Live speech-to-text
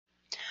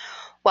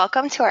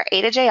Welcome to our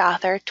A2J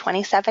Author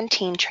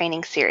 2017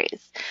 training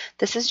series.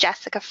 This is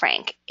Jessica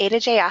Frank,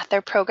 A2J Author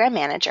Program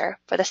Manager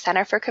for the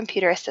Center for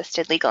Computer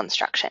Assisted Legal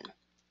Instruction.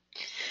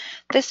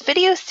 This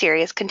video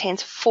series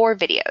contains 4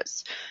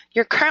 videos.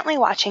 You're currently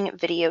watching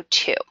video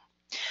 2.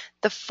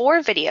 The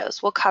 4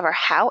 videos will cover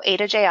how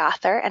A2J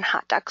Author and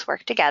Hot Docs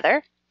work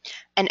together,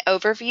 an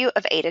overview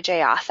of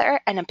A2J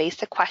Author and a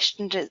basic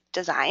question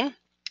design.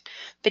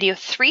 Video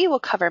 3 will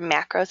cover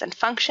macros and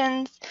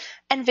functions,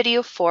 and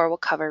video 4 will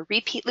cover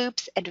repeat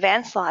loops,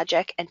 advanced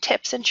logic, and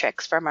tips and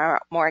tricks for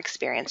more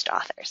experienced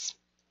authors.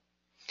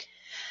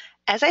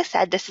 As I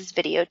said, this is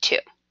video 2.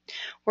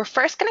 We're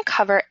first going to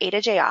cover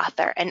A2J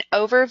Author, an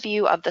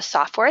overview of the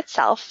software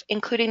itself,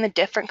 including the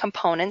different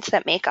components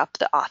that make up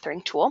the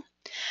authoring tool.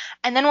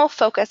 And then we'll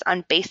focus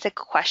on basic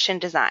question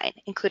design,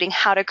 including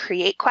how to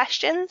create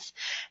questions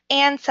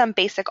and some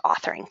basic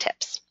authoring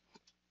tips.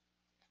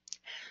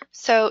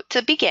 So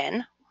to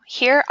begin,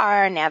 here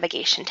are our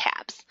navigation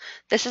tabs.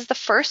 This is the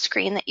first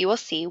screen that you will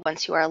see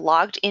once you are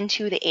logged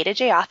into the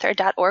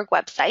A2JAuthor.org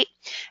website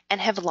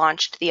and have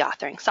launched the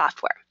authoring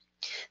software.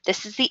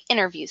 This is the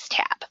Interviews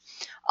tab.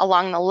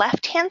 Along the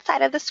left-hand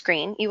side of the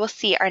screen, you will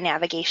see our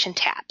navigation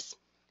tabs.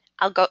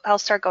 I'll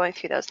start going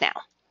through those now.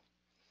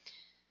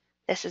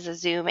 This is a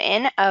zoom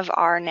in of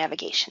our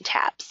navigation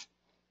tabs.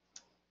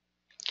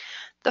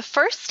 The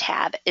first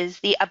tab is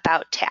the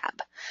About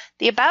tab.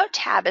 The About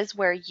tab is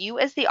where you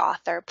as the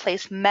author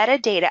place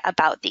metadata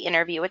about the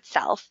interview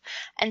itself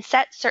and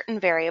set certain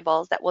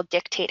variables that will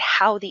dictate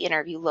how the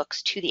interview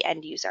looks to the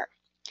end user.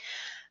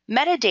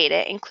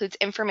 Metadata includes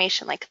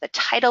information like the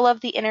title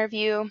of the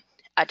interview,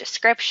 a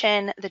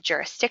description, the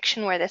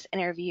jurisdiction where this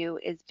interview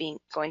is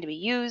going to be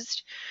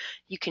used.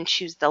 You can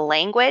choose the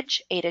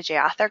language.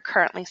 A2J Author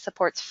currently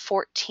supports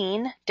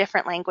 14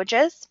 different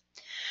languages.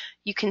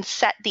 You can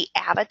set the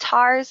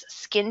avatar's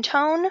skin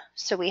tone.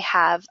 So we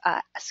have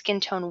skin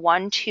tone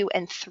 1, 2,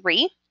 and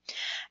 3.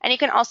 And you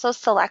can also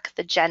select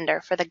the gender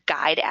for the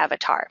guide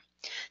avatar.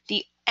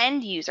 The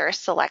end user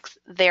selects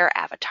their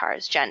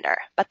avatar's gender,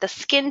 but the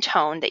skin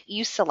tone that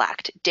you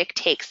select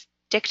dictates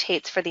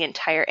for the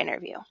entire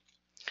interview.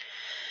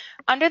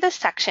 Under this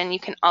section, you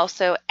can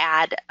also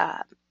add,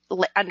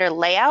 under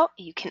layout,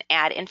 you can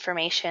add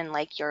information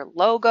like your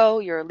logo,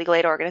 your legal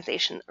aid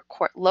organization or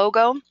court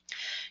logo.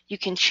 You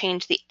can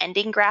change the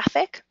ending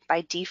graphic.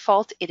 By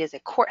default, it is a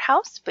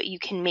courthouse, but you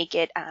can make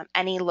it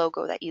any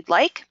logo that you'd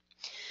like.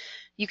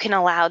 You can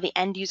allow the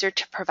end user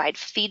to provide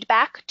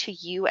feedback to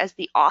you as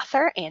the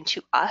author and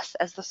to us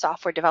as the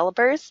software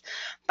developers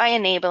by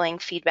enabling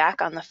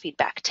feedback on the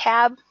Feedback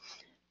tab.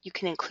 You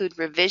can include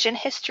revision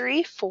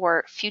history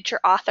for future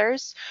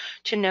authors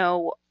to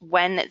know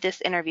when this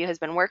interview has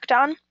been worked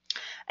on.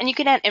 And you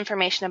can add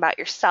information about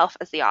yourself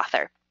as the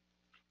author.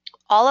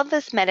 All of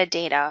this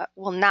metadata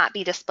will not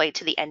be displayed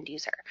to the end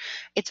user.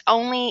 It's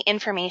only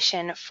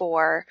information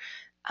for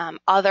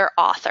other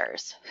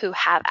authors who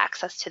have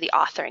access to the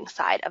authoring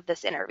side of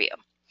this interview.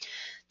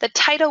 The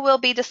title will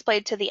be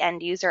displayed to the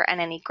end user, and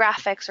any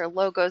graphics or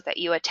logos that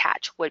you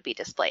attach would be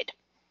displayed.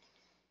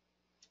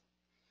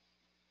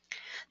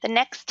 The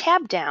next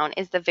tab down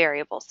is the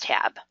Variables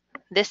tab.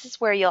 This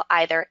is where you'll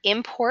either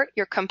import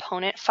your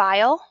component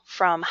file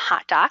from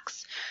Hot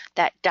Docs,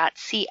 that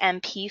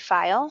 .cmp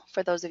file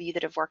for those of you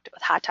that have worked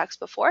with Hot Docs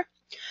before,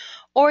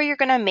 or you're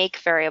going to make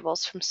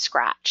variables from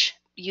scratch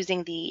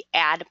using the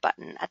Add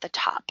button at the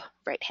top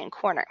right-hand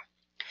corner.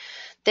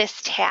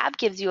 This tab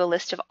gives you a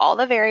list of all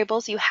the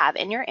variables you have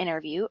in your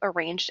interview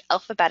arranged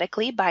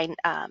alphabetically by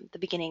the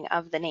beginning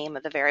of the name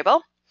of the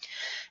variable.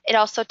 It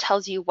also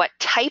tells you what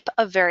type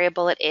of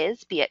variable it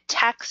is, be it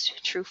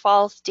text, true,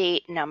 false,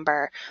 date,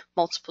 number,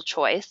 multiple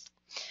choice.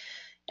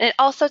 And it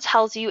also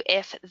tells you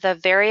if the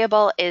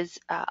variable is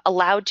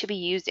allowed to be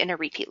used in a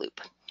repeat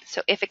loop,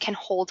 so if it can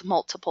hold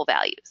multiple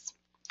values.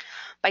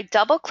 By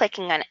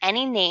double-clicking on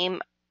any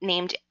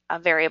named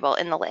variable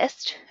in the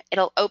list,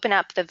 it'll open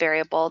up the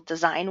variable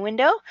design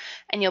window,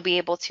 and you'll be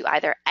able to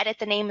either edit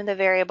the name of the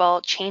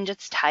variable, change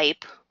its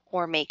type,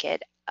 or make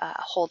it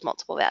hold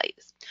multiple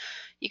values.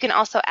 You can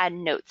also add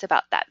notes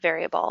about that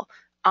variable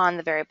on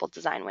the variable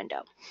design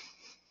window.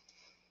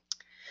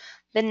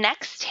 The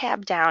next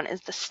tab down is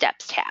the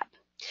Steps tab.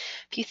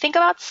 If you think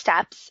about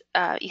steps,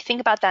 you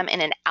think about them in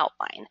an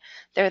outline.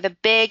 They're the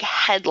big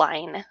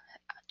headline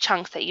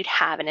chunks that you'd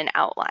have in an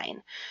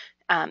outline.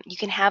 You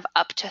can have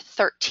up to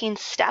 13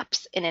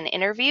 steps in an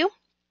interview.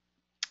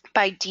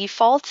 By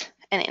default,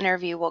 an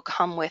interview will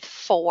come with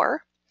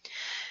 4.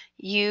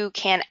 You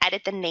can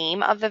edit the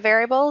name of the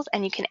variables,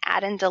 and you can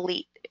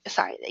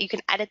you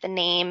can edit the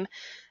name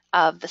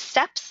of the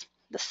steps,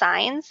 the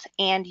signs,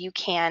 and you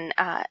can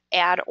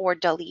add or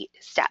delete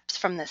steps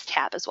from this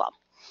tab as well.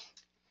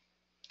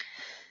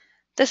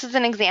 This is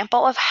an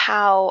example of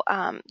how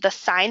the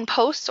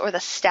signposts or the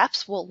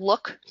steps will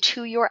look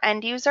to your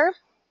end user.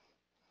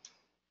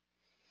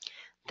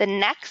 The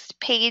next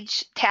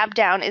page tab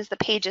down is the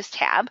Pages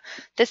tab.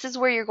 This is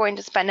where you're going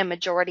to spend a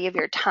majority of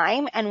your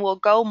time, and we'll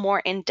go more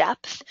in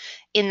depth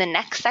in the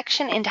next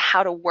section into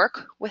how to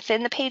work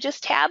within the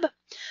Pages tab.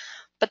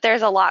 but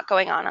there's a lot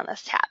going on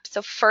this tab.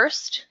 So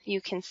first,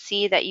 you can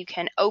see that you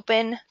can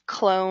open,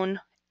 clone,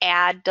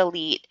 add,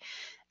 delete,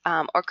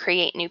 or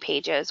create new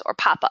pages or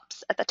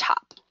pop-ups at the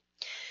top.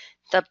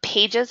 The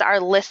pages are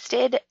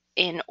listed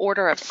in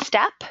order of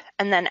step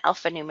and then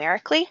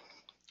alphanumerically.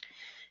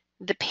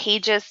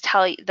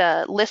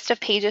 The list of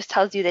pages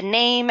tells you the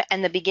name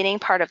and the beginning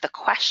part of the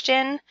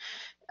question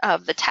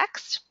of the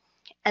text.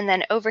 And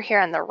then over here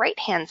on the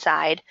right-hand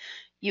side,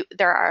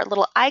 there are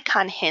little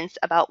icon hints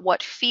about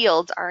what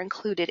fields are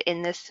included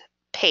in this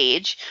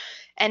page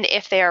and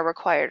if they are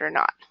required or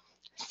not.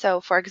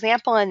 So for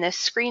example, in this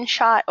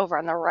screenshot over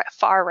on the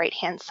far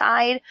right-hand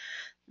side,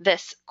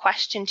 this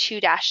question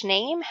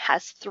 2-name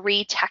has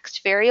 3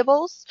 text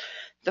variables.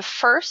 The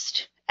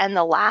first and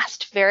the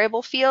last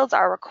variable fields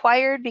are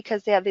required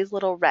because they have these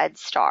little red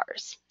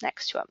stars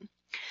next to them.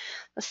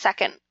 The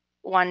second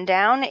one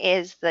down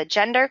is the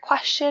gender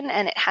question,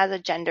 and it has a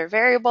gender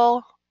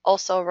variable,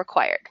 also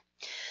required.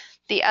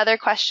 The other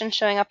questions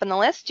showing up in the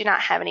list do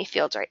not have any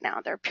fields right now.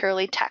 They're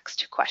purely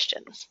text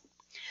questions.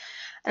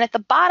 And at the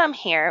bottom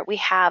here, we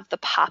have the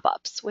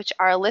pop-ups, which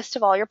are a list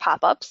of all your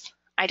pop-ups.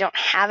 I don't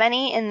have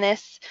any in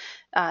this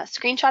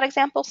screenshot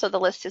example, so the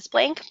list is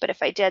blank, but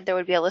if I did, there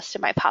would be a list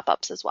of my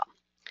pop-ups as well.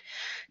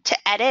 To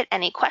edit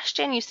any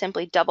question, you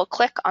simply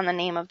double-click on the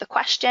name of the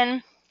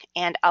question,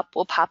 and up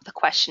will pop the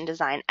question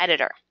design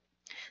editor.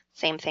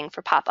 Same thing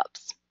for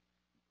pop-ups.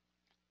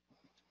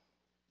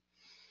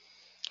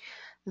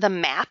 The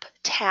Map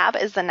tab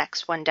is the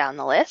next one down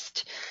the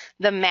list.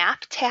 The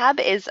Map tab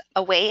is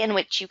a way in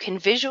which you can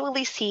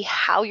visually see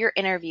how your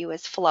interview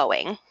is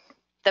flowing.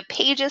 The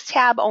Pages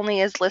tab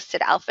only is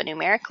listed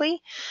alphanumerically,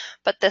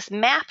 but this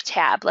Map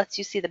tab lets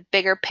you see the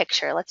bigger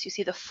picture, lets you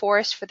see the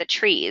forest for the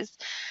trees,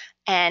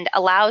 and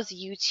allows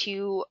you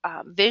to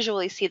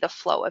visually see the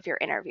flow of your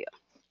interview.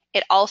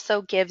 It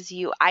also gives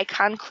you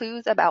icon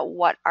clues about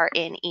what are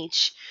in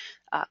each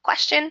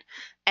question,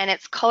 and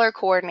it's color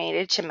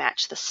coordinated to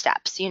match the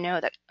steps. You know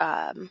that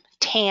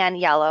tan,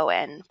 yellow,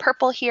 and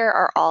purple here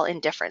are all in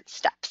different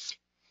steps.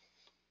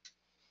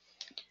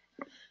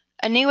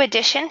 A new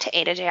addition to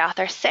A2J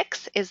Author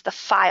 6 is the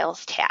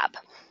Files tab.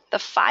 The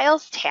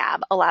Files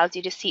tab allows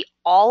you to see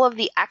all of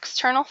the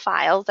external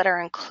files that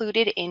are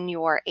included in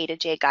your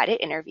A2J guided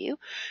interview.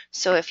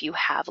 So if you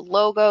have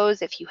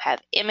logos, if you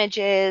have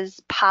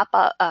images,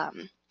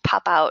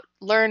 pop-out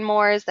learn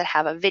mores that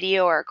have a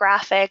video or a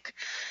graphic,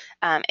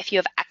 if you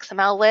have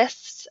XML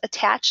lists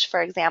attached,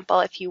 for example,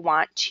 if you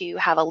want to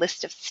have a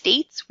list of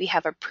states, we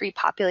have a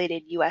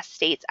pre-populated US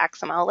states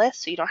XML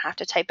list, so you don't have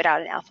to type it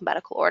out in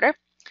alphabetical order.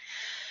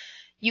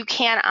 You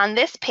can, on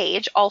this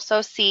page,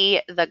 also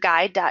see the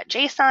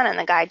guide.json and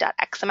the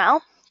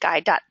guide.xml.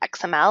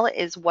 Guide.xml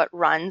is what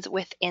runs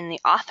within the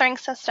authoring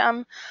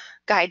system.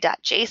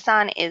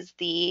 Guide.json is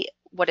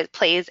what it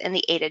plays in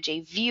the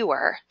A2J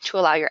viewer to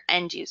allow your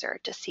end user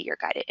to see your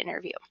guided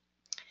interview.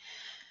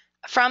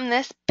 From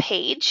this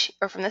page,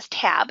 or from this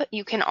tab,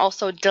 you can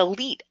also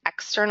delete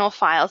external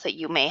files that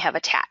you may have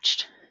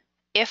attached.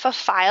 If a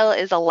file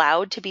is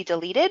allowed to be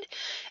deleted,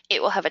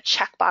 it will have a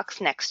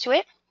checkbox next to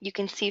it. You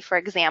can see, for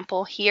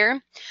example,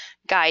 here,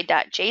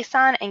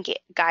 guide.json and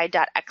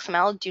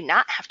guide.xml do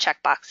not have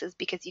checkboxes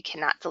because you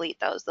cannot delete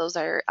those. Those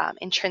are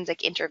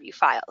intrinsic interview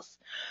files.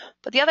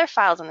 But the other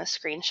files in the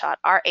screenshot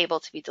are able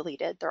to be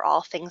deleted. They're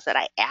all things that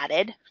I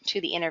added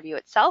to the interview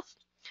itself.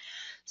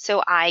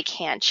 So I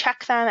can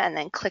check them and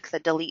then click the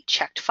delete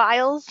checked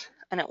files,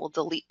 and it will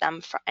delete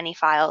them for any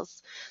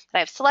files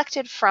that I've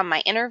selected from my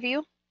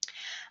interview.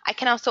 I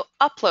can also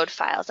upload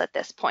files at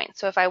this point.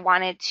 So if I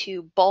wanted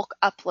to bulk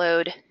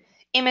upload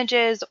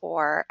images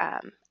or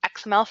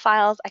XML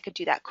files, I could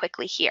do that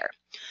quickly here.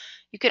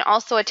 You can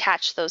also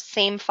attach those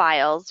same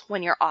files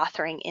when you're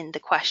authoring in the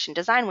question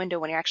design window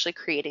when you're actually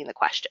creating the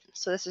question.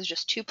 So this is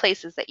just 2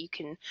 places that you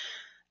can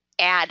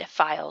add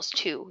files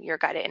to your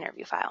guided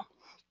interview file.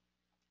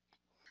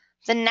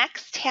 The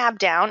next tab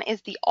down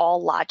is the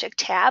All Logic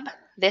tab.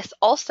 This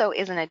also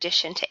is an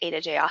addition to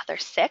A2J Author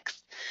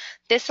 6.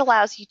 This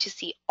allows you to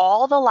see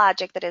all the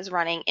logic that is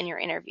running in your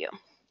interview.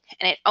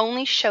 And it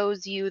only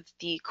shows you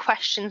the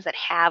questions that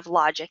have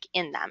logic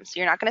in them. So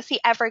you're not going to see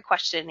every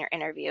question in your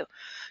interview,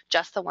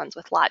 just the ones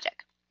with logic.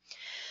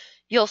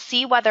 You'll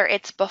see whether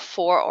it's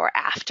before or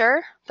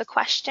after the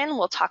question.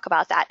 We'll talk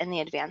about that in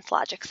the advanced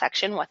logic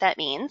section, what that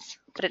means.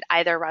 But it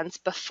either runs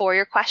before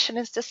your question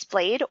is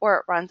displayed or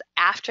it runs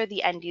after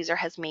the end user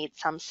has made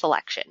some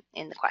selection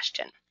in the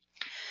question.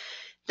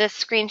 This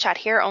screenshot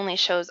here only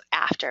shows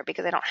after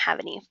because I don't have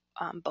any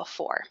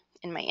before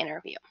in my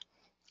interview.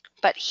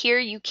 But here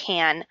you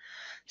can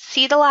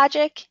see the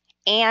logic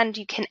and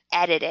you can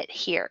edit it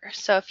here.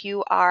 So if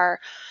you are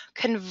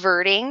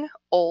converting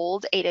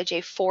old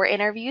A2J 4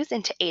 interviews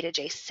into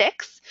A2J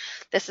 6,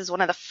 this is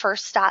one of the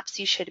first stops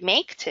you should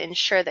make to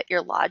ensure that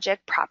your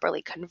logic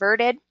properly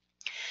converted.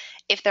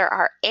 If there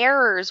are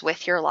errors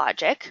with your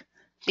logic,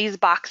 these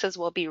boxes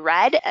will be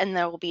red and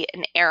there will be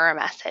an error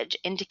message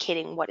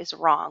indicating what is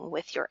wrong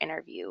with your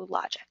interview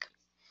logic.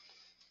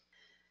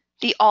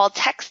 The All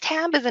Text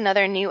tab is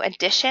another new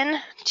addition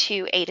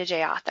to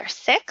A2J Author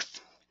 6.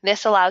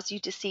 This allows you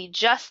to see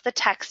just the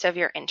text of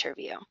your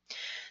interview.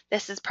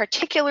 This is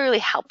particularly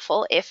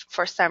helpful if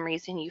for some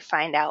reason you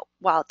find out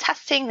while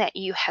testing that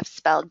you have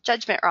spelled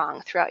judgment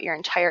wrong throughout your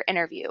entire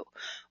interview,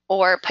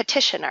 or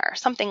petitioner,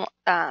 something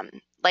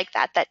like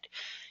that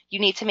you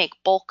need to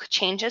make bulk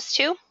changes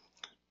to.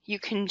 You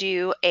can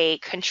do a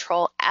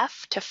Control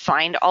F to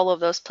find all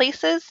of those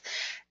places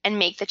and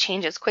make the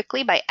changes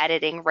quickly by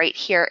editing right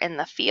here in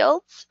the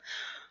fields.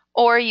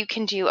 Or you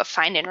can do a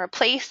find and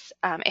replace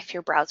if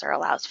your browser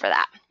allows for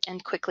that,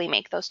 and quickly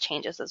make those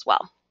changes as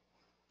well.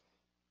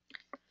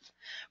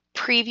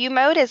 Preview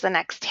mode is the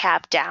next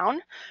tab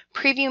down.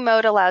 Preview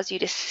mode allows you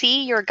to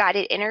see your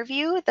guided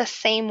interview the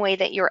same way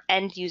that your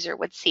end user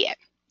would see it.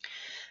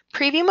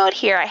 Preview mode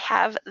here, I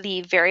have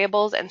the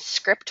variables and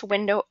script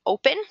window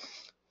open.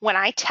 When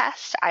I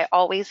test, I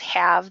always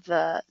have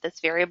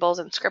this variables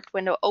and script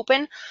window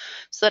open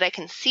so that I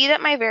can see that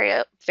my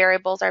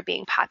variables are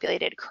being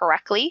populated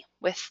correctly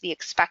with the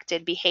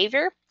expected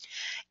behavior.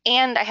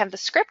 And I have the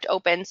script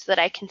open so that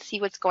I can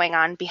see what's going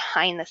on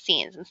behind the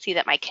scenes and see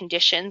that my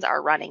conditions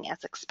are running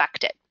as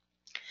expected.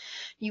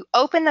 You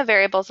open the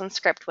variables and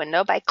script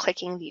window by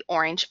clicking the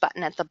orange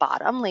button at the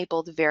bottom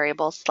labeled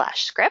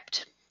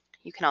variables/script.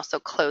 You can also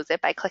close it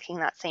by clicking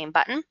that same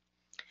button.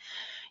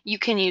 You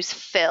can use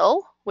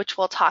fill, which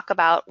we'll talk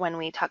about when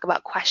we talk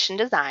about question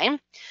design.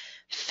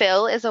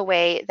 Fill is a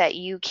way that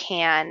you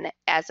can,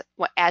 as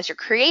you're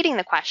creating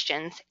the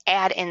questions,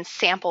 add in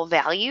sample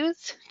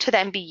values to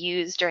then be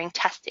used during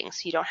testing,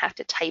 so you don't have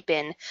to type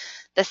in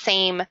the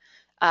same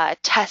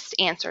test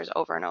answers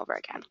over and over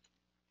again.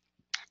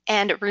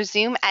 And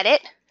resume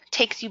edit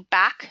takes you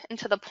back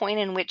into the point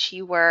in which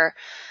you were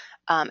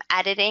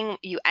editing,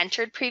 you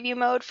entered preview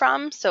mode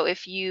from. So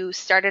if you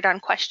started on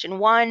question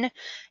 1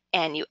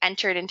 and you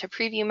entered into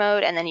preview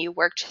mode and then you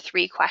worked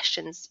 3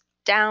 questions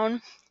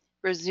down,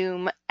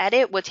 resume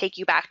edit would take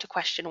you back to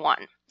question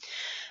 1.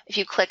 If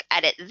you click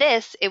edit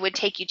this, it would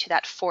take you to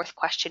that 4th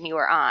question you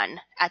were on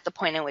at the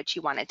point in which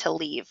you wanted to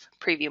leave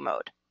preview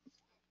mode.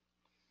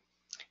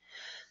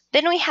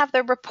 Then we have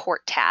the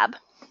report tab.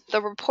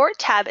 The report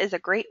tab is a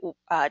great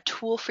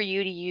tool for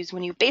you to use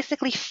when you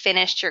basically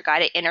finished your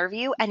guided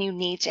interview and you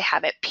need to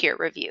have it peer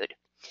reviewed.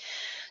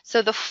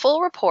 So the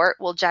full report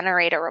will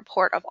generate a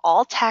report of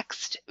all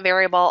text,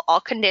 variable, all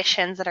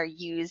conditions that are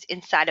used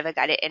inside of a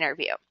guided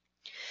interview.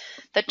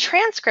 The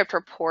transcript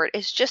report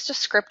is just a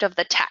script of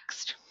the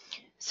text.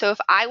 So if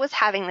I was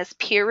having this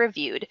peer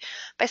reviewed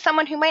by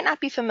someone who might not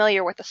be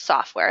familiar with the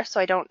software, so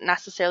I don't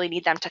necessarily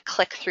need them to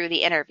click through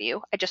the interview,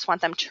 I just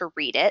want them to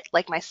read it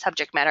like my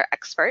subject matter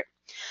expert,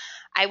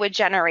 I would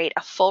generate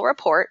a full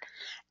report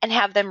and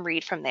have them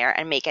read from there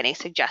and make any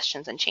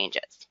suggestions and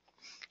changes.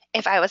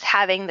 If I was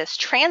having this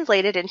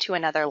translated into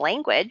another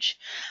language,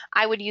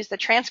 I would use the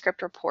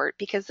transcript report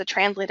because the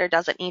translator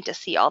doesn't need to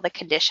see all the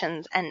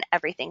conditions and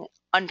everything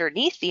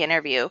underneath the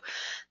interview.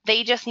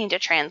 They just need to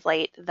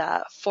translate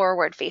the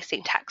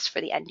forward-facing text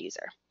for the end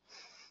user.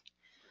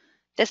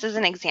 This is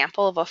an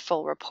example of a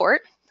full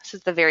report. This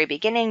is the very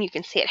beginning. You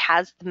can see it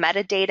has the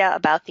metadata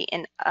about the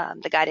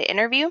guided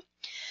interview,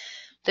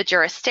 the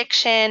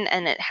jurisdiction,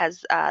 and it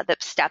has the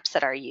steps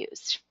that are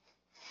used.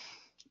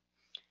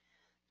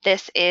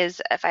 This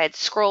is, if I had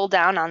scrolled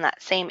down on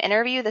that same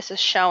interview, this is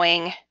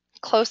showing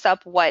close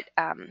up what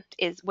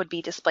would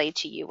be displayed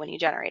to you when you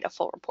generate a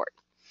full report.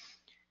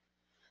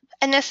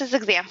 And this is an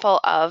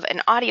example of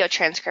an audio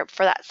transcript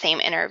for that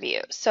same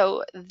interview.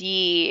 So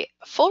the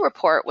full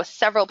report was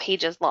several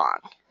pages long.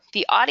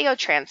 The audio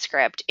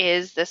transcript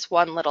is this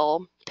one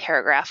little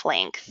paragraph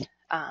length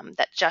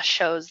that just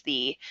shows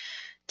the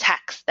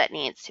text that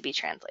needs to be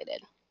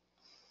translated.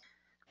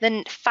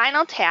 The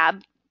final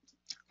tab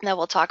that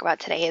we'll talk about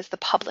today is the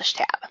Publish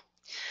tab.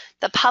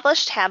 The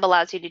Publish tab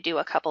allows you to do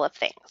a couple of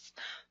things.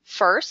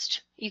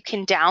 First, you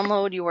can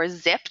download your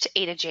zipped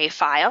A2J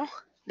file.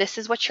 This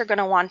is what you're going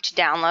to want to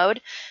download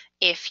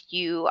if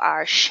you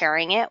are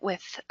sharing it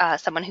with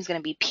someone who's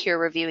going to be peer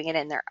reviewing it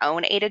in their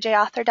own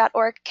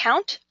A2JAuthor.org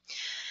account.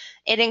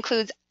 It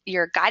includes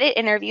your guided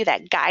interview,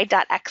 that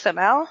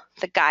guide.xml,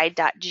 the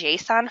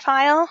guide.json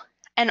file,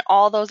 and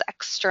all those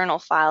external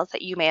files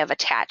that you may have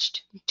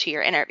attached to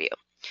your interview.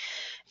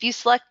 If you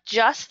select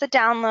just the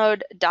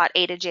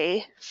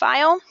download.a2j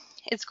file,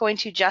 it's going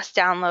to just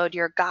download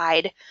your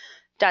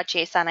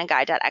guide.json and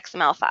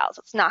guide.xml files.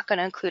 It's not going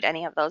to include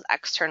any of those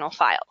external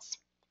files.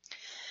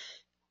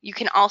 You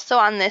can also,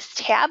 on this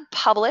tab,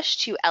 publish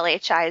to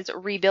LHI's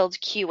Rebuild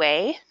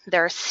QA,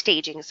 their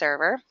staging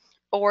server,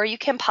 or you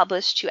can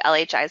publish to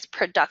LHI's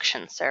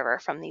production server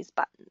from these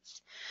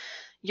buttons.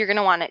 You're going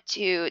to want it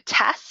to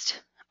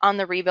test on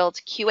the Rebuild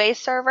QA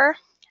server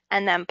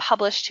and then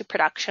publish to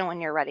production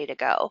when you're ready to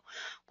go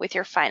with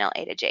your final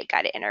A2J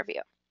guided interview.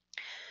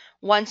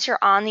 Once you're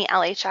on the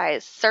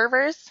LHI's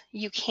servers,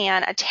 you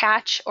can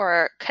attach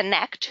or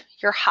connect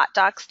your Hot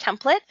Docs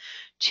template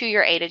to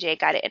your A2J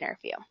guided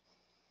interview.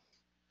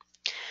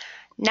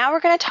 Now we're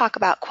going to talk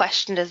about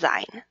question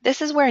design.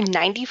 This is where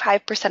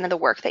 95% of the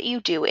work that you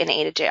do in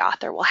A2J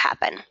Author will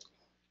happen.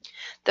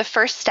 The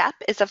first step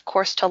is, of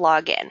course, to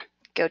log in.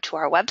 go to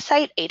our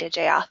website,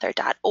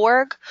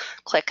 A2JAuthor.org,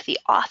 click the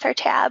Author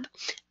tab.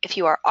 If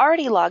you are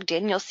already logged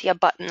in, you'll see a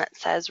button that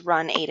says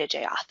Run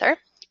A2J Author.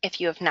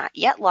 If you have not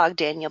yet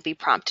logged in, you'll be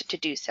prompted to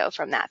do so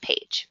from that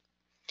page.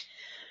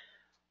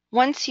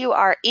 Once you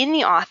are in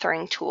the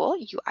authoring tool,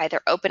 you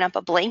either open up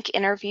a blank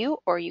interview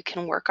or you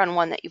can work on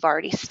one that you've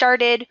already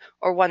started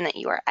or one that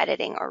you are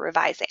editing or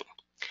revising.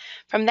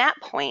 From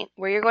that point,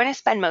 where you're going to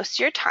spend most of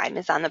your time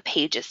is on the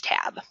Pages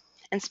tab.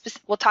 And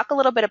we'll talk a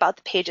little bit about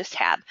the Pages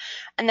tab,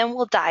 and then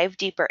we'll dive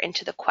deeper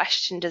into the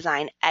Question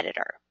Design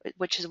Editor,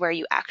 which is where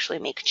you actually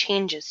make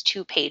changes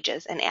to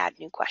pages and add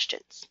new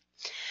questions.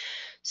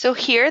 So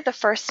here, the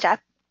first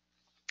step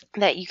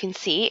that you can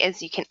see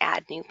is you can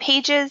add new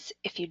pages.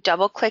 If you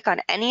double click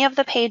on any of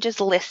the pages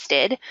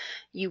listed,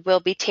 you will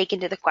be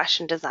taken to the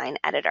Question Design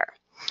Editor.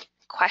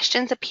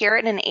 Questions appear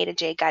in an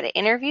A2J guided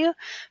interview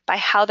by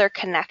how they're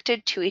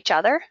connected to each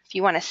other. If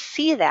you want to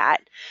see that,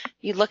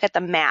 you look at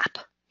the Map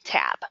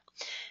tab.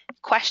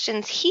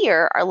 Questions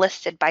here are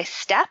listed by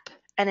step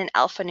and in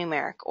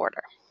alphanumeric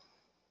order.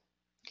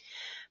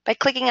 By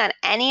clicking on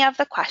any of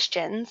the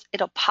questions,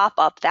 it'll pop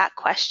up that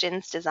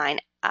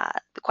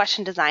the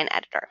Question Design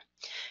Editor.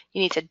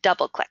 You need to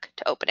double click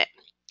to open it.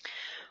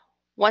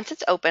 Once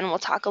it's open, we'll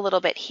talk a little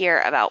bit here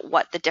about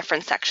what the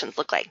different sections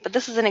look like, but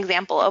this is an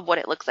example of what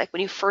it looks like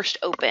when you first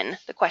open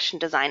the Question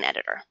Design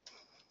Editor.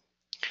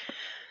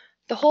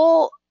 The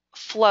whole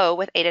flow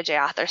with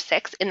A2J Author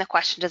 6 in the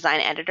Question Design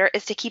Editor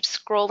is to keep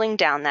scrolling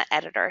down that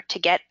editor to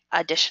get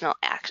additional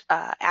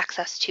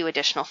access to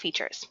additional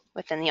features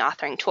within the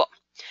authoring tool.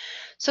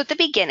 So at the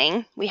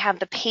beginning, we have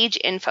the Page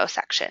Info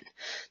section.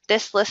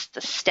 This lists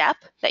the step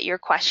that your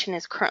question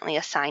is currently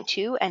assigned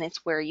to, and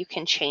it's where you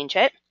can change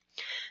it.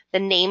 The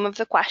name of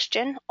the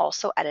question,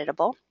 also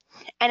editable,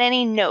 and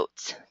any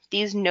notes.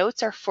 These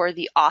notes are for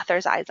the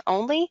author's eyes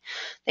only.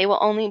 They will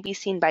only be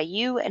seen by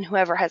you and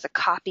whoever has a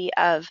copy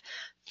of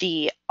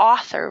the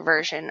author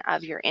version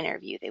of your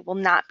interview. They will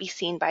not be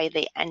seen by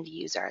the end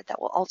user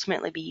that will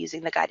ultimately be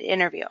using the guided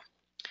interview.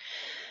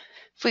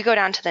 If we go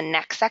down to the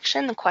next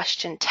section, the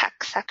question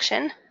text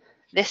section,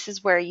 this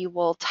is where you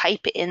will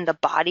type in the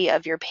body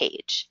of your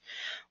page.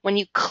 When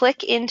you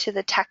click into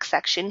the text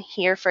section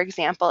here, for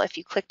example, if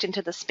you clicked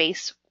into the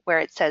space where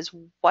it says,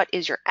 what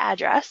is your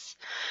address,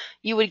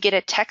 you would get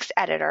a text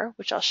editor,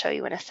 which I'll show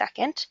you in a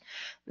second,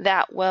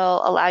 that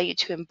will allow you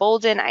to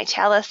embolden,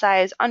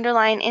 italicize,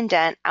 underline,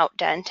 indent,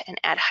 outdent, and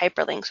add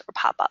hyperlinks or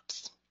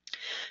pop-ups.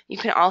 You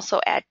can also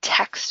add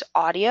text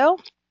audio,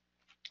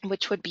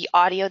 which would be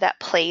audio that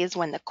plays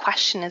when the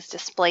question is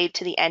displayed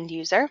to the end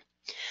user.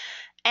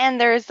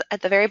 And there's,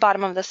 at the very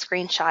bottom of the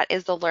screenshot,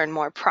 is the Learn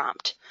More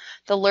prompt.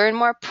 The Learn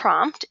More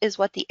prompt is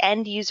what the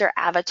end user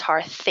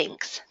avatar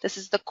thinks. This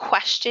is the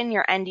question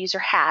your end user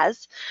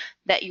has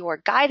that your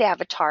guide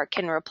avatar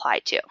can reply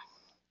to.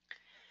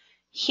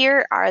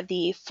 Here are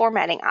the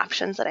formatting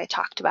options that I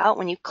talked about.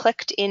 When you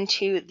clicked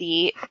into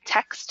the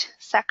text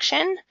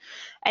section,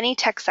 any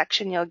text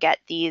section, you'll get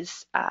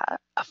these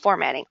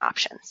formatting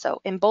options.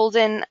 So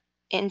embolden,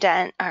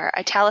 indent, or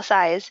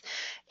italicize,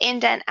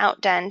 indent,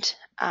 outdent,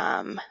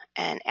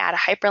 and add a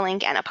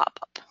hyperlink and a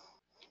pop-up.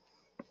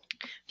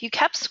 If you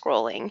kept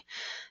scrolling,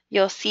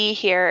 you'll see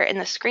here in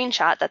the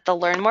screenshot that the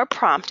Learn More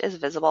prompt is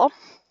visible.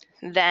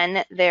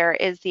 Then there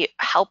is the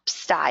help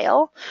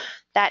style.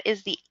 That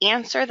is the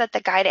answer that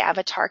the guide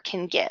avatar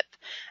can give.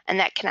 And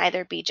that can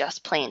either be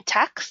just plain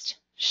text,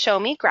 show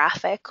me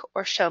graphic,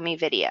 or show me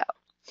video.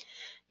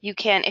 You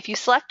can, if you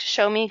select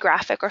show me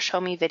graphic or show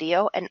me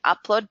video, an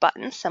upload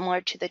button similar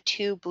to the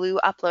two blue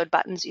upload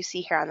buttons you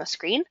see here on the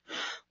screen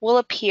will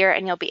appear,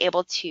 and you'll be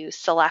able to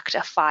select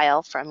a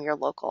file from your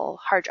local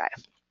hard drive.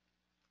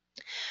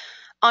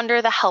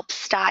 Under the help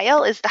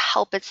style is the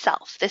help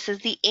itself. This is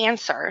the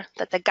answer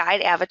that the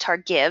guide avatar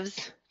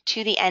gives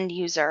to the end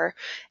user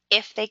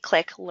if they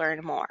click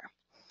Learn More.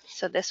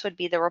 So this would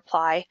be the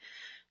reply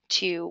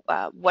to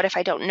what if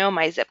I don't know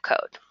my zip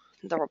code?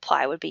 The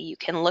reply would be you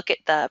can look at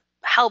the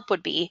help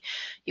would be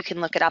you can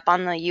look it up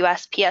on the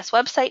USPS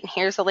website, and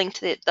here's a link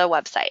to the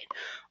website.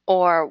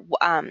 Or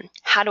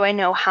how do I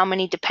know how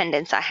many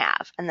dependents I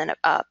have? And then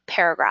a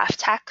paragraph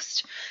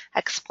text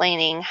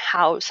explaining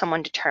how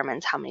someone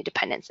determines how many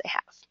dependents they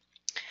have.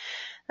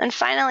 And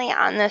finally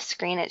on this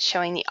screen, it's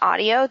showing the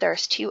audio.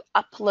 There's two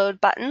upload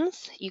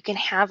buttons. You can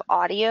have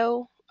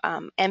audio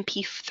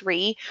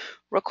MP3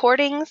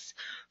 recordings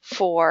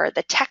for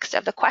the text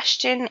of the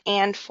question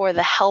and for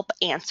the help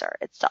answer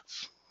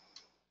itself.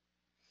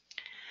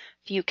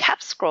 If you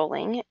kept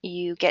scrolling,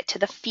 you get to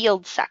the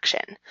fields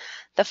section.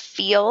 The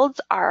fields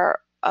are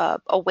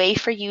a way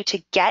for you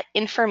to get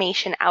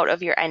information out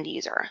of your end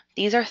user.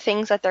 These are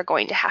things that they're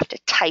going to have to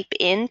type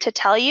in to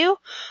tell you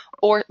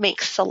or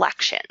make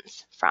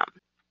selections from.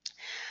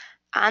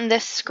 On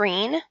this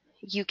screen,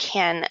 you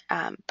can,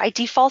 by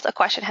default, a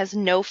question has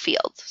no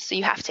fields, so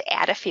you have to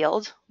add a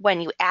field.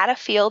 When you add a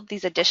field,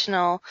 these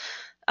additional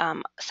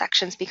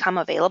sections become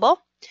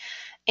available,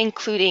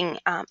 including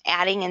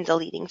adding and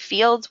deleting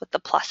fields with the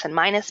plus and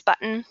minus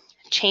button,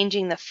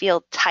 changing the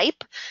field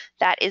type.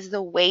 That is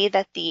the way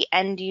that the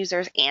end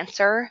user's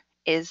answer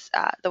is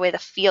the way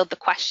the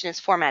question is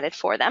formatted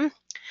for them.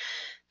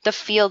 The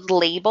field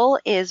label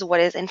is what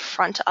is in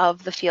front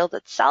of the field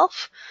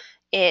itself.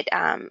 It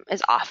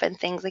is often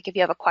things like if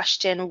you have a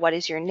question, what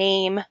is your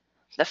name?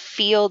 The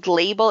field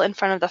label in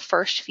front of the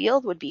first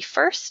field would be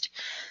first,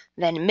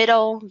 then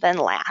middle, then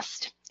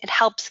last. It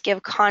helps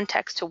give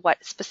context to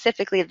what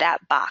specifically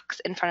that box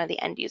in front of the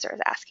end user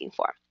is asking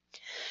for.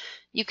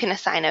 You can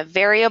assign a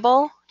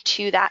variable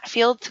to that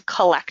field to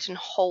collect and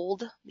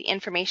hold the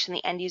information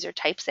the end user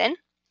types in.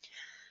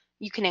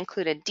 You can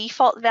include a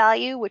default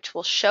value, which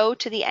will show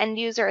to the end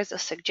user as a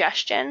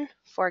suggestion.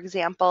 For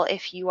example,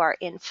 if you are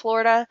in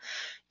Florida,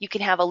 you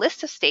can have a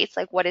list of states,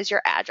 like what is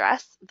your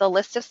address? The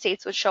list of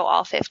states would show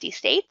all 50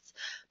 states,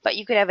 but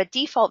you could have a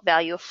default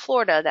value of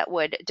Florida that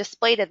would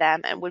display to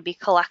them and would be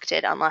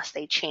collected unless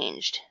the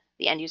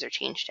end user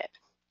changed it.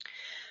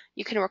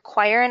 You can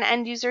require an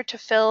end user to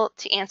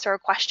answer a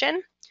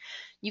question.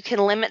 You can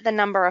limit the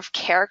number of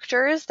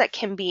characters that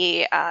can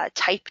be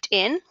typed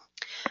in.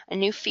 A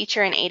new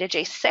feature in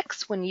A2J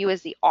 6, when you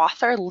as the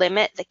author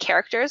limit the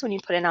characters, when you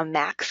put in a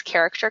max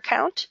character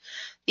count,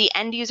 the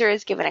end user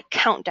is given a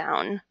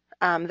countdown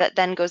that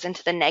then goes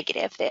into the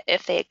negative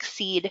if they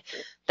exceed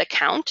the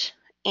count,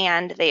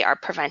 and they are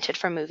prevented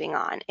from moving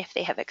on if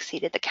they have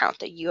exceeded the count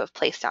that you have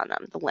placed on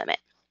them, the limit.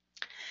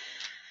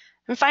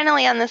 And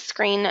finally, on this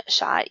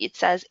screenshot, it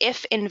says,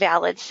 if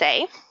invalid,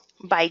 say.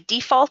 By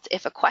default,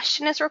 if a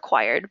question is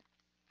required,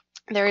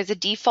 there is a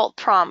default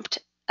prompt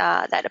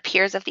that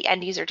appears if the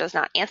end user does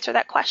not answer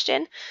that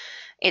question.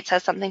 It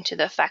says something to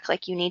the effect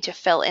like you need to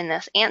fill in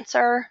this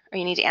answer, or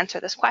you need to answer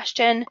this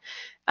question,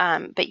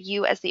 but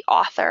you as the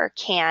author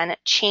can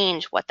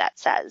change what that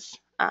says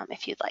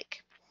if you'd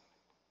like.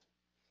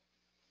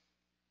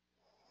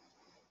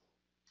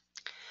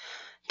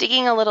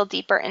 Digging a little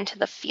deeper into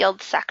the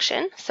field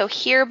section. So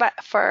here,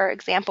 for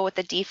example, with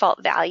the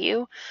default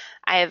value,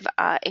 I've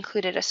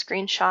included a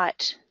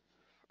screenshot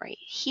right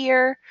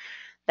here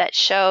that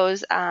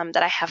shows that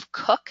I have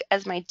Cook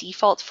as my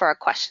default for a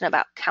question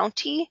about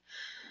county.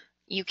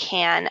 You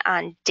can,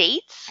 on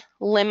dates,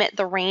 limit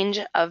the range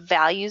of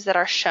values that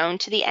are shown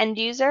to the end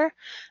user.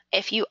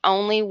 If you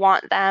only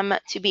want them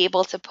to be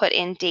able to put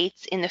in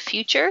dates in the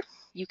future,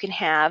 you can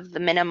have the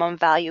minimum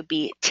value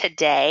be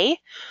today,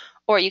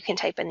 or you can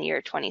type in the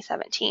year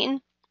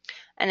 2017.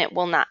 And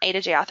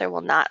A2J Author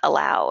will not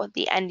allow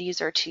the end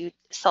user to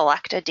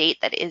select a date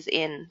that is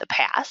in the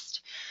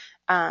past.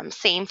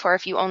 Same for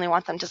if you only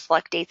want them to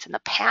select dates in the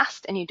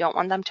past and you don't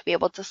want them to be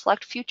able to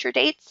select future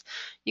dates,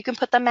 you can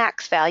put the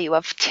max value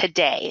of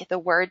today, the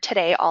word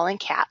today, all in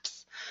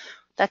caps.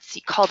 That's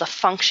called a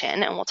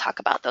function, and we'll talk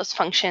about those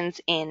functions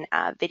in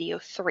video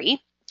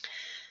 3.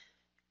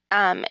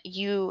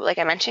 You, like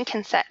I mentioned,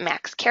 can set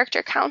max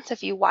character counts.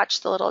 If you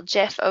watch the little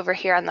GIF over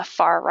here on the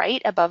far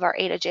right above our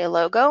A2J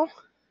logo,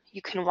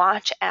 you can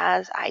watch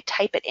as I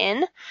type it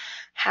in,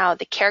 how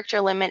the character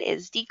limit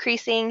is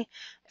decreasing.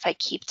 If I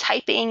keep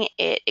typing,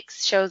 it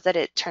shows that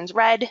it turns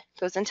red,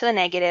 goes into the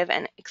negative,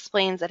 and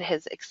explains that it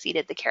has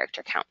exceeded the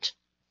character count.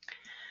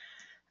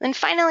 Then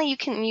finally, you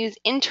can use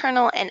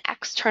internal and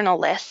external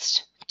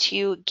lists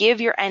to give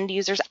your end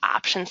users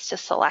options to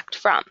select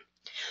from.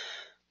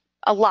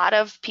 A lot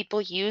of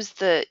people use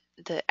the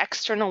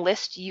external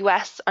list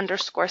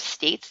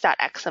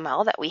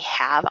US_states.xml that we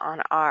have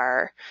on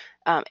our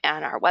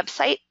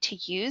website to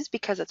use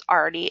because it's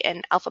already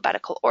in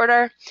alphabetical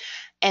order,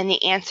 and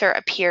the answer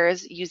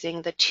appears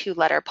using the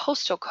 2-letter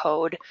postal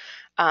code.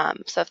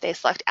 So if they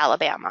select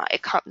Alabama,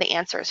 the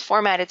answer is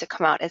formatted to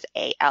come out as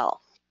AL.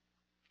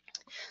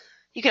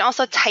 You can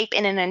also type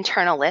in an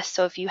internal list,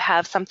 so if you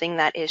have something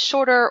that is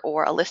shorter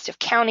or a list of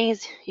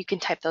counties, you can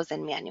type those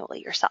in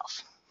manually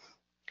yourself.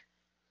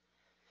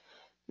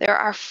 There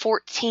are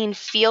 14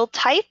 field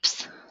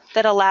types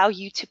that allow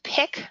you to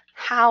pick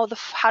how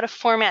to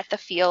format the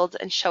fields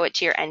and show it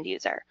to your end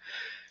user.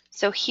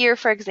 So here,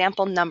 for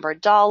example, number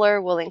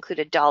 $, will include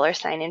a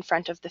 $ in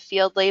front of the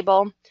field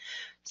label.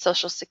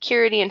 Social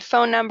Security and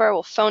phone number.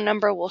 Well, phone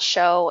number will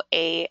show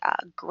a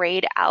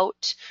grayed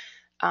out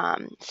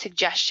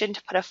suggestion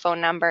to put a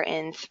phone number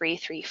in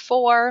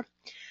 334.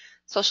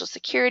 Social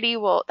Security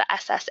the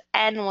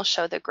SSN will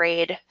show the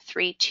grade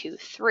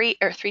 323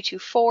 or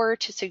 324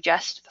 to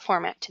suggest the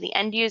format to the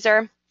end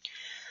user.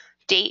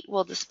 Date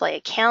will display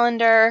a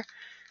calendar.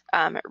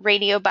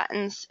 Radio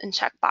buttons and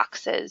check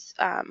boxes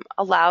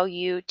allow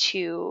you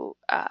to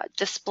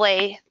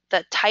display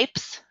the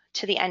types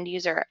to the end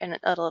user in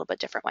a little bit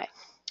different way.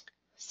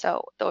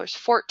 So there's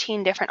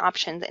 14 different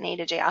options in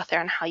A2J Author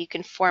on how you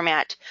can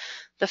format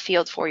the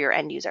fields for your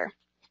end user.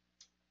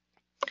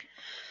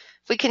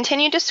 If we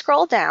continue to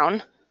scroll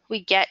down,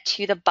 we get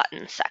to the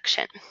button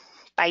section.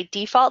 By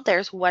default,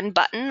 there's one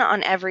button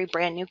on every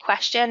brand new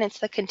question. It's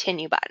the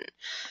continue button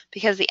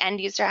because the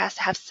end user has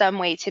to have some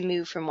way to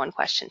move from one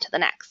question to the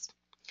next.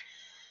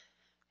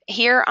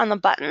 Here on the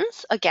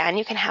buttons, again,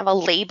 you can have a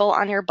label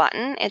on your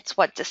button. It's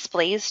what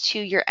displays to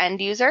your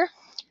end user.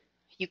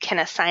 You can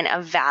assign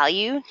a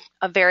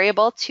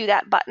variable to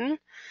that button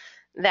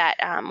that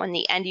when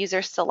the end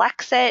user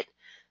selects it,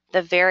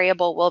 the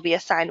variable will be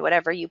assigned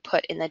whatever you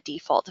put in the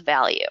default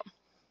value.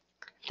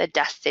 The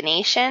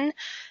destination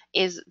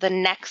is the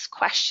next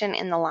question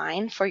in the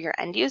line for your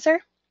end user.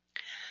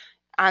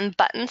 On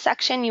button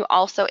section, you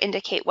also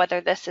indicate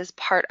whether this is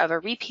part of a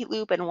repeat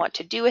loop and what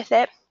to do with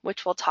it,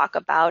 which we'll talk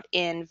about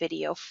in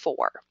video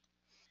 4.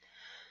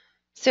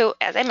 So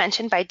as I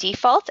mentioned, by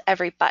default,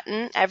 every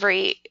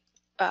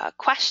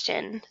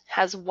question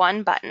has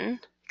one button,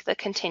 the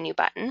continue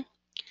button.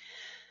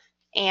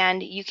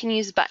 And you can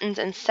use buttons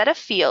instead of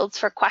fields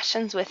for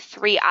questions with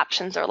 3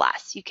 options or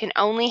less. You can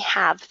only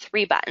have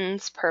 3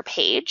 buttons per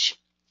page,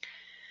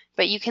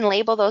 but you can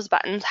label those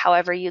buttons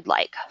however you'd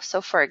like. So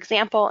for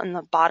example, in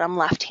the bottom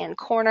left-hand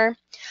corner,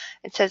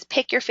 it says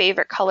pick your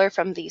favorite color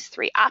from these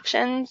 3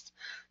 options.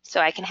 So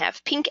I can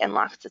have pink and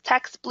lots of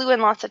text, blue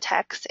and lots of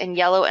text, and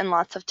yellow and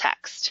lots of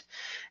text.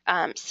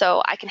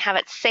 So I can have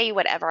it say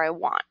whatever I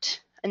want.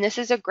 And this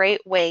is a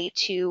great way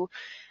to,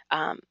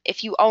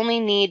 if you only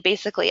need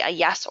basically a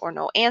yes or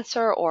no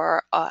answer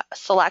or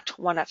select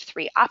one of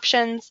 3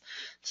 options,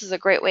 this is a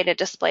great way to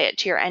display it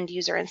to your end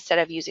user instead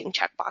of using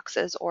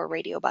checkboxes or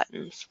radio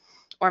buttons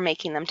or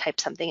making them type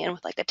something in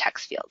with like a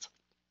text field.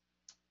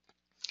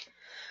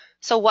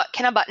 So what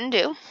can a button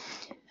do?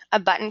 A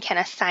button can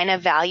assign a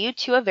value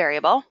to a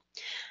variable.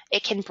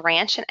 It can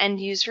branch an end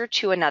user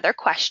to another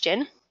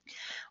question,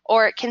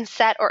 or it can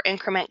set or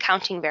increment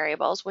counting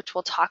variables, which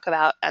we'll talk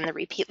about on the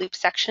repeat loop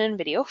section in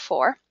video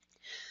 4.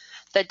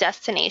 The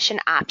destination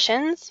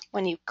options,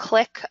 when you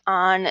click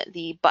on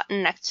the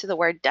button next to the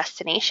word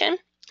destination,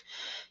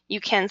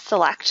 you can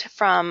select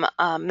from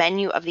a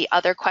menu of the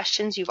other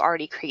questions you've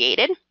already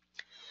created.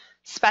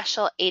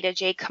 Special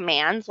A2J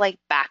commands like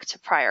back to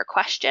prior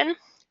question,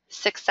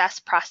 success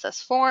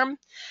process form,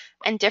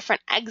 and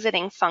different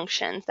exiting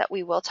functions that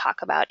we will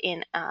talk about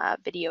in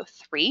video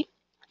 3,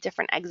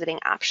 different exiting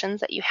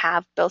options that you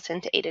have built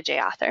into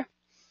A2J Author.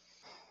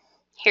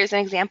 Here's an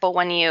example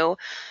when you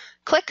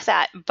click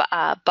that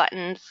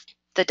button,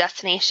 the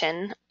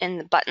destination in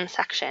the button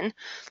section.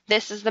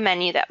 This is the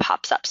menu that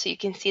pops up, so you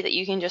can see that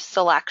you can just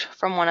select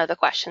from one of the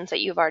questions that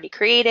you've already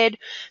created.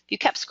 If you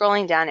kept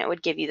scrolling down, it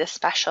would give you the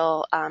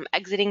special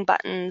exiting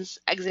buttons,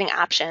 exiting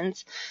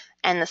options,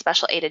 and the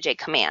special A2J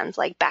commands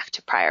like back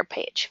to prior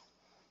page.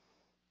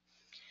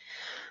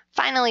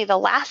 Finally, the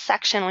last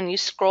section when you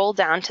scroll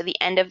down to the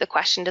end of the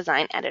question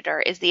design editor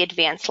is the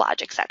advanced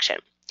logic section.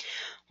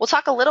 We'll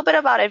talk a little bit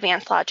about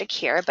advanced logic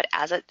here, but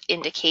as it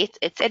indicates,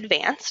 it's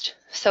advanced.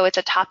 So it's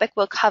a topic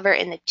we'll cover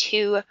in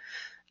the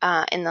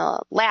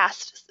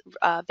last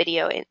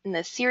video in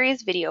the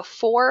series, video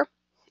 4.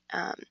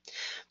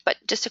 But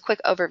just a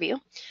quick overview.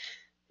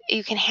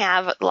 You can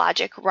have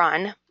logic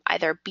run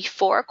either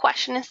before a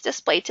question is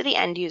displayed to the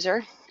end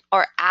user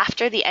or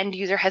after the end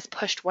user has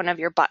pushed one of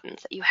your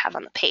buttons that you have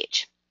on the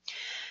page.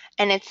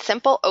 And it's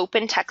simple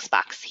open text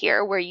box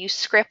here where you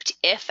script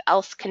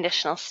if-else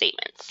conditional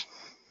statements.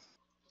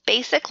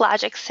 Basic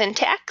logic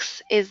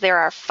syntax is there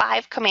are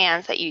 5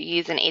 commands that you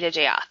use in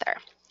A2J Author: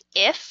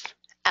 if,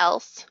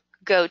 else,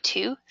 go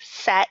to,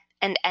 set,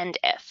 and end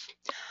if.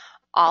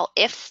 All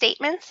if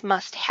statements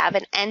must have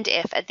an end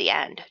if at the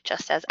end,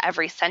 just as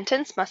every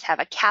sentence must have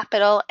a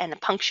capital and a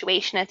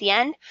punctuation at the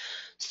end,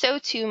 so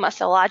too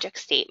must a logic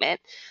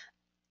statement.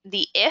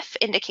 The if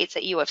indicates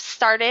that you have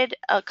started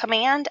a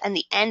command, and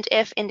the end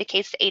if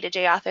indicates to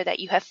A2J Author that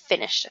you have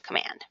finished a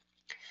command.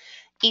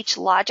 Each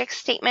logic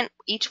statement,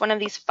 each one of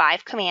these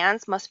 5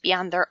 commands must be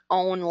on their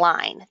own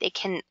line.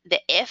 The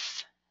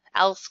if,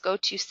 else, go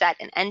to, set,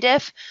 and end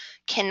if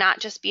cannot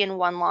just be in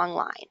one long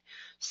line.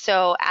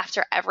 So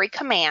after every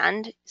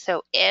command,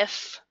 so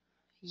if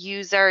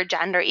user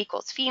gender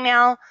equals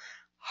female,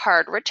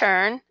 hard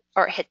return,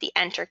 or hit the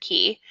enter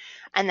key,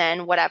 and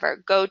then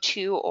whatever go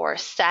to or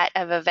set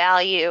of a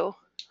value,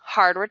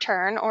 hard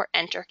return or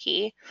enter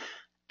key,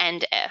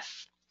 end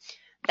if.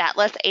 That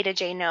lets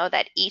A2J know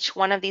that each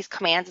one of these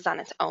commands is on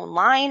its own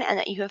line and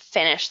that you have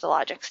finished the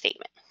logic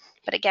statement.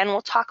 But again,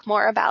 we'll talk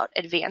more about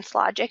advanced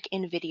logic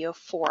in video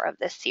 4 of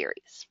this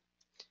series.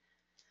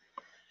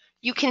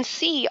 You can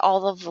see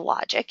all of the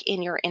logic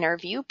in your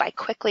interview by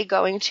quickly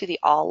going to the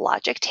All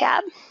Logic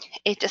tab.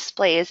 It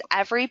displays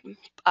every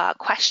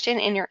question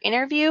in your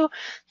interview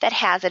that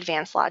has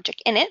advanced logic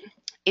in it.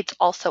 It's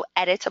also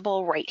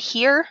editable right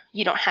here.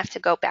 You don't have to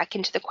go back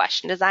into the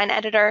question design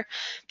editor.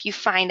 If you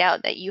find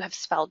out that you have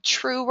spelled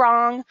true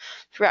wrong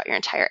throughout your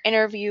entire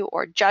interview,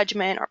 or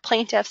judgment or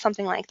plaintiff,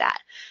 something like that,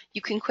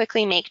 you can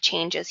quickly make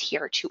changes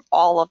here to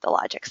all of the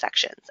logic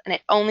sections, and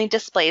it only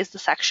displays the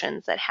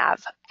sections that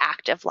have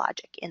active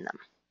logic in them.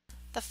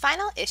 The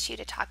final issue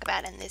to talk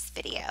about in this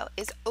video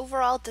is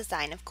overall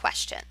design of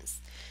questions.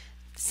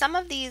 Some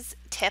of these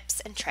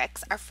tips and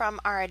tricks are from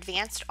our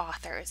advanced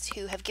authors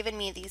who have given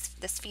me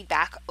this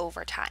feedback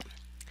over time.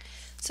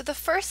 So the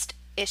first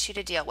issue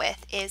to deal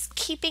with is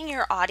keeping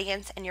your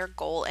audience and your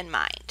goal in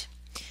mind.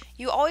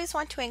 You always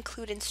want to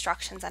include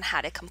instructions on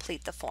how to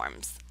complete the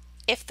forms.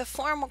 If the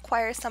form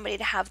requires somebody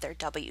to have their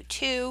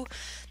W-2,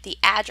 the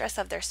address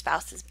of their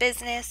spouse's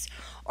business,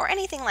 or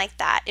anything like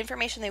that,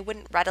 information they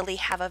wouldn't readily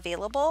have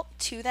available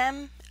to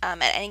them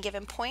at any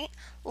given point,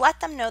 let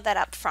them know that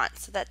up front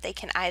so that they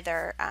can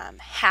either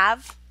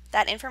have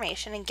that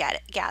information and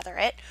gather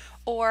it,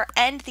 or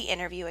end the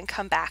interview and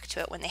come back to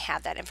it when they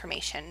have that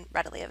information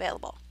readily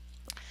available.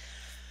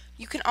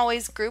 You can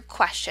always group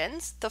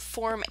questions. The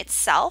form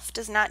itself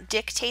does not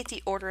dictate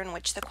the order in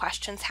which the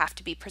questions have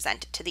to be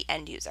presented to the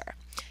end user.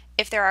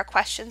 If there are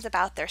questions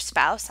about their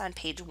spouse on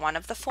page 1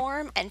 of the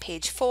form and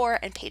page 4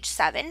 and page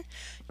 7,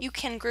 you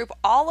can group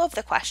all of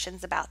the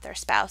questions about their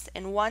spouse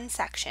in one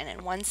section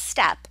in one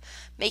step,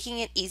 making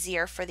it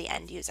easier for the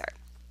end user.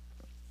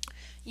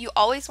 You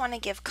always want to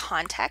give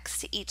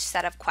context to each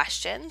set of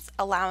questions,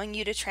 allowing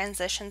you to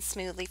transition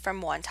smoothly from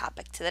one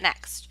topic to the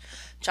next.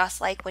 Just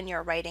like when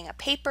you're writing a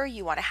paper,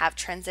 you want to have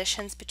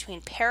transitions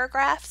between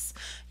paragraphs,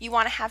 you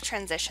want to have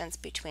transitions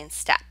between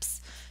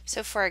steps.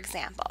 So for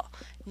example,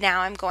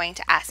 now I'm going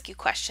to ask you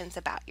questions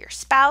about your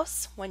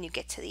spouse. When you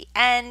get to the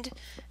end,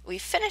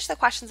 we've finished the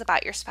questions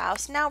about your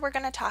spouse. Now we're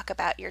going to talk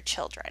about your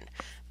children.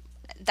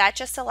 That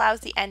just allows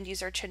the end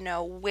user to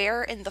know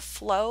where in the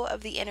flow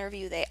of the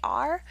interview they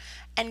are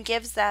and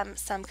gives them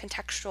some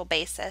contextual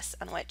basis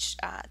on which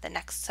the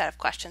next set of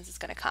questions is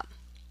going to come.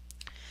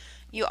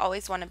 You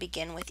always want to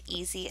begin with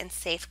easy and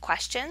safe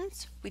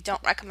questions. We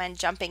don't recommend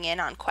jumping in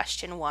on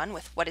question 1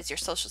 with what is your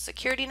social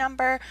security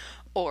number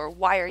or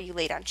why are you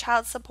late on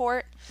child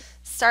support.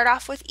 Start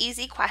off with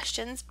easy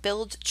questions,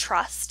 build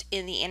trust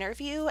in the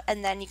interview,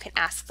 and then you can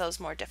ask those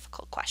more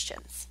difficult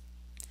questions.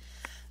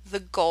 The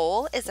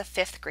goal is a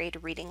 5th grade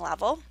reading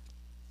level.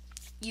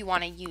 You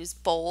want to use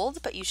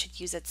bold, but you should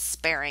use it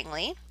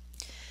sparingly.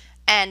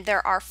 And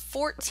there are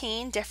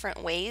 14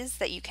 different ways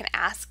that you can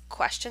ask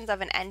questions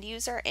of an end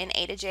user in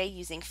A2J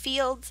using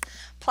fields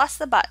plus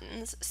the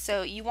buttons.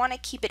 So you want to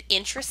keep it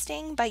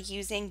interesting by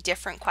using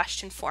different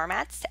question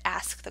formats to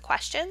ask the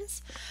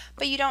questions,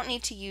 but you don't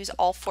need to use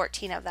all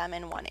 14 of them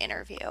in one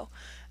interview.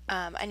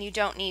 And you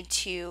don't need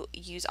to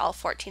use all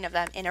 14 of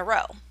them in a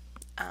row.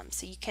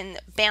 So you can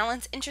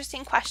balance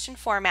interesting question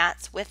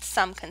formats with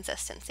some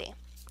consistency.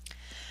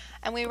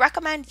 And we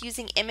recommend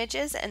using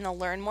images in the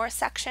Learn More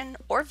section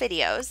or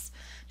videos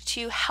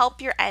to help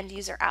your end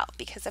user out,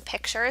 because a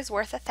picture is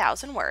worth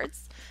 1,000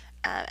 words.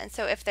 And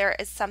so if there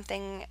is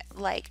something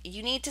like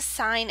you need to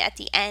sign at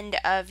the end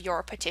of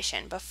your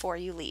petition before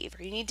you leave,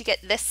 or you need to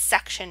get this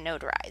section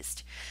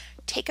notarized,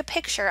 take a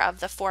picture of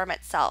the form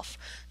itself,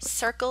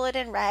 circle it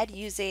in red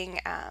using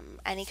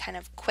any kind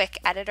of quick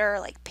editor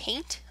like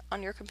Paint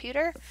on your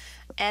computer,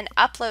 and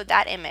upload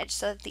that image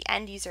so that the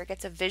end user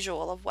gets a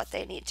visual of what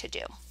they need to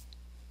do.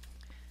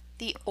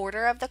 The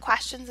order of the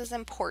questions is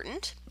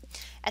important.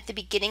 At the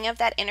beginning of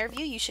that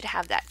interview, you should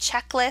have that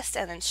checklist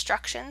and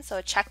instructions. So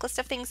a checklist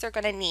of things they're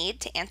going to need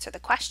to answer the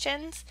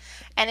questions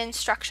and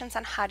instructions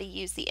on how to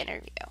use the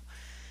interview.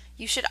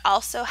 You should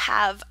also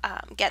have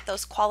get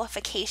those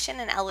qualification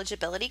and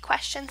eligibility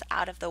questions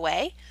out of the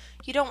way.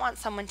 You don't want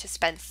someone to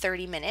spend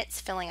 30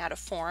 minutes filling out a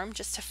form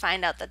just to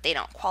find out that they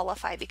don't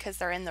qualify because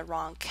they're in the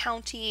wrong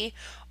county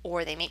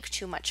or they make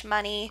too much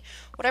money.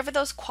 Whatever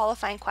those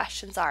qualifying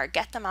questions are,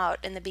 get them out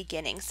in the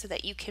beginning so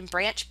that you can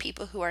branch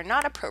people who are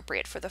not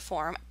appropriate for the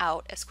form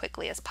out as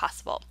quickly as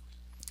possible.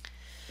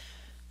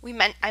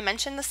 I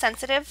mentioned the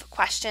sensitive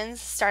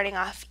questions starting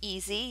off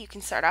easy. You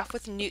can start off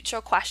with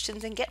neutral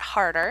questions and get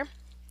harder.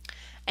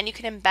 And you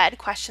can embed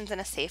questions in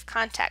a safe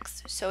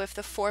context. So if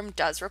the form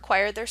does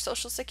require their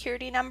social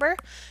security number,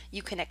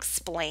 you can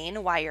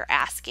explain why you're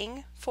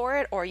asking for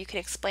it, or you can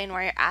explain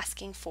why you're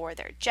asking for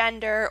their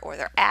gender or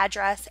their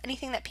address,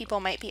 anything that people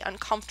might be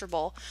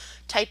uncomfortable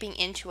typing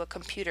into a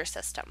computer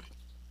system.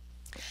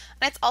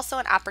 And it's also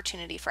an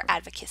opportunity for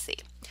advocacy.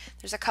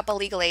 There's a couple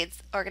legal aid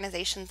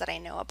organizations that I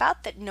know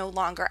about that no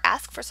longer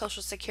ask for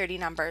social security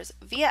numbers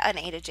via an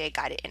A2J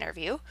guided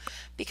interview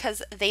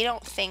because they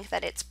don't think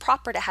that it's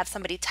proper to have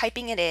somebody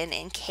typing it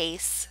in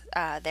case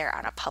they're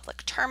on a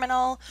public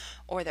terminal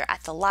or they're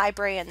at the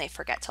library and they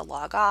forget to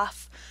log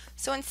off.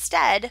 So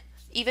instead,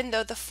 even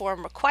though the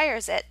form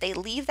requires it, they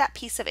leave that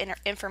piece of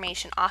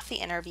information off the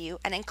interview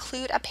and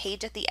include a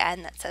page at the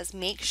end that says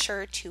make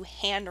sure to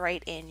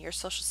handwrite in your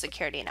social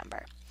security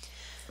number.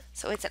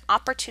 So it's an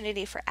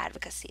opportunity for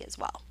advocacy as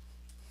well.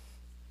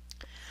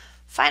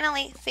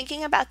 Finally,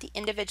 thinking about the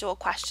individual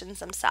questions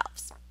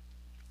themselves.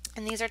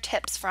 And these are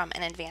tips from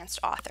an advanced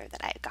author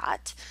that I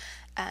got.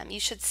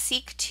 You should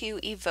seek to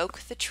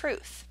evoke the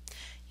truth.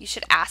 You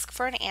should ask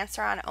for an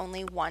answer on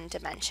only one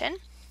dimension.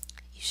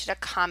 You should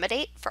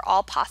accommodate for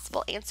all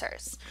possible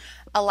answers.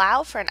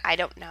 Allow for an I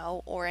don't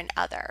know or an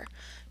other.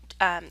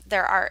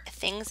 There are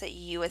things that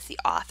you as the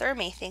author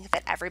may think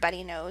that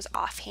everybody knows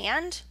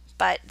offhand,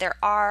 but there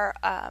are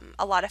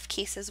a lot of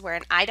cases where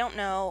an I don't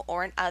know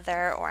or an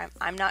other or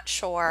I'm not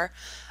sure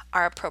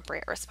are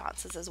appropriate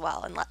responses as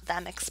well, and let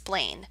them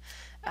explain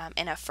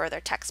in a further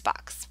text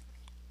box.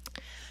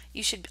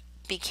 You should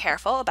be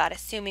careful about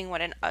assuming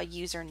what a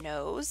user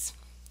knows.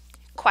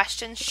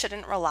 questions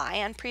shouldn't rely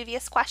on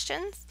previous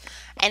questions,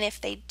 and if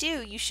they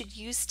do, you should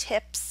use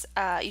tips,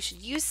 you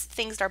should use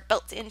things that are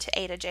built into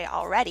A2J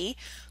already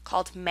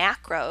called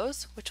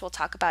macros, which we'll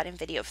talk about in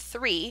video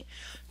 3,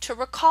 to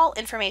recall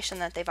information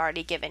that they've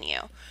already given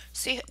you.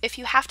 So if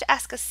you have to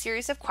ask a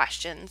series of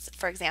questions,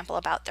 for example,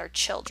 about their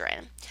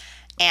children,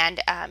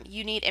 and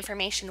you need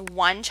information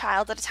one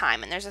child at a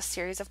time, and there's a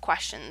series of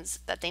questions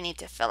that they need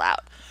to fill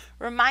out.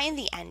 Remind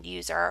the end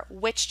user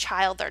which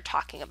child they're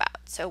talking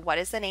about. So what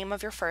is the name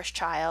of your first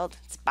child?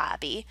 It's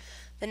Bobby.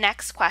 The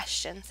next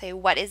question, say,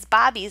 what is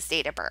Bobby's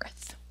date of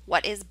birth?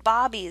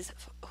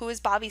 Who is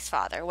Bobby's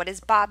father? What is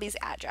Bobby's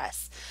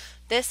address?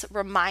 This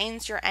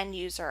reminds your end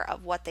user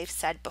of what they've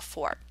said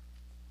before.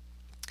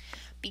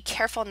 Be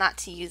careful not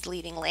to use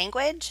leading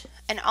language,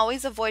 and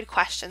always avoid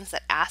questions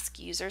that ask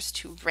users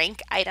to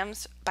rank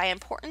items by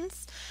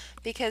importance,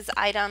 because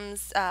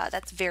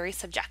that's very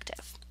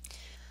subjective.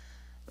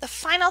 The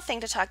final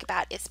thing to talk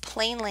about is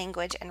plain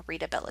language and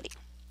readability.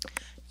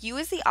 You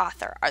as the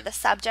author are the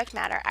subject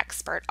matter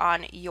expert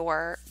on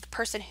your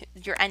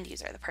end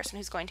user, the person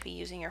who's going to be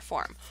using your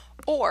form.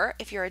 Or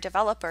if you're a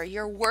developer,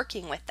 you're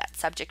working with that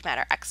subject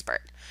matter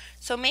expert.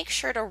 So make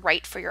sure to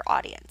write for your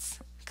audience.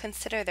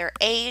 Consider their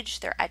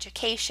age, their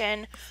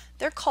education,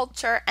 their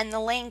culture, and the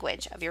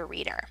language of your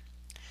reader.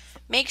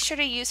 Make sure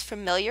to use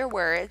familiar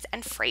words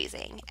and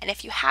phrasing, and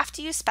if you have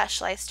to use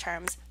specialized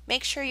terms,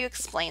 make sure you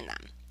explain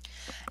them.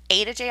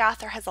 A2J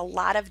Author has a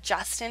lot of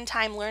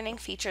just-in-time learning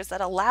features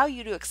that allow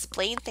you to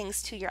explain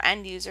things to your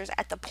end users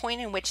at the point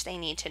in which they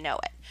need to know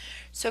it.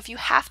 So if you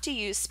have to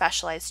use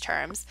specialized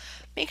terms,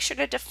 make sure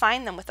to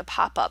define them with a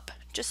pop-up,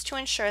 just to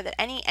ensure that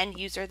any end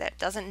user that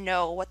doesn't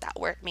know what that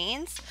word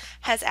means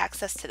has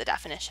access to the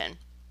definition.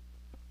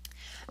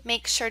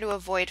 Make sure to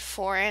avoid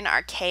foreign,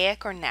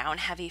 archaic, or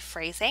noun-heavy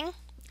phrasing.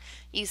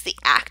 Use the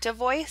active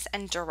voice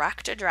and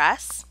direct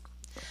address.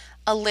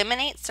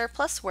 Eliminate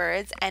surplus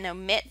words and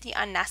omit the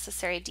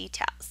unnecessary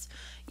details.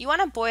 You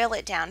want to boil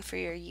it down for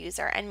your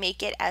user and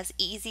make it as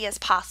easy as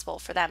possible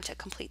for them to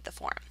complete the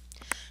form.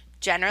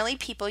 Generally,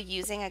 people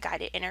using a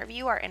guided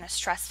interview are in a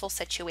stressful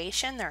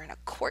situation. They're in a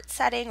court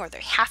setting, or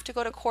they have to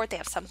go to court. They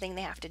have something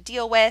they have to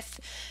deal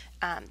with.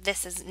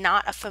 This is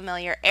not a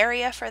familiar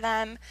area for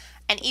them,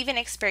 and even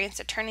experienced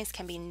attorneys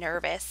can be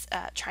nervous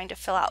trying to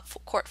fill out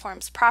court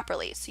forms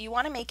properly. So you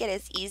want to make it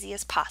as easy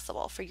as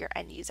possible for your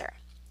end user.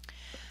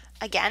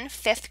 Again,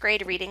 5th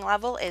grade reading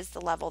level is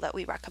the level that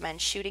we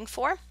recommend shooting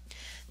for.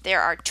 There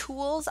are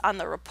tools on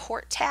the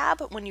report tab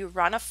when you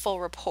run a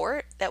full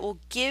report that will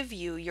give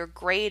you your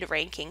grade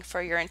ranking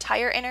for your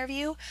entire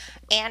interview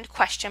and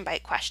question by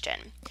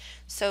question.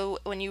 So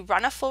when you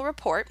run a full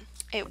report,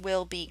 it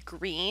will be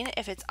green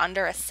if it's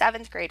under a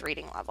 7th grade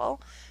reading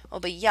level, it will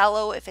be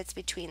yellow if it's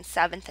between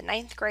 7th and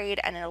 9th grade,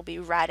 and it'll be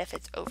red if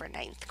it's over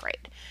 9th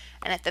grade.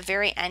 And at the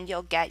very end,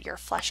 you'll get your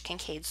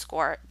Flesch-Kincaid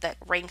score that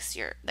grades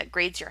your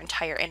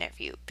entire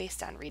interview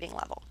based on reading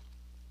level.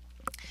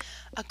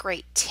 A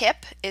great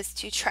tip is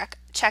to check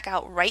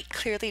out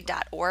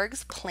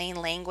WriteClearly.org's Plain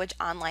Language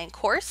online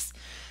course.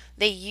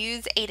 They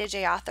use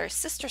A2J Author's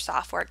sister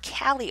software,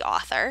 Kali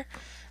Author,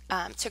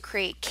 to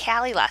create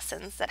Kali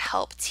lessons that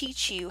help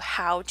teach you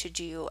how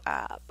to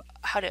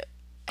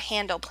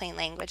handle plain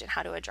language and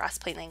how to address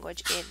plain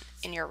language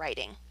in your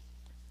writing.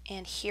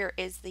 And here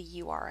is the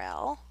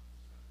URL.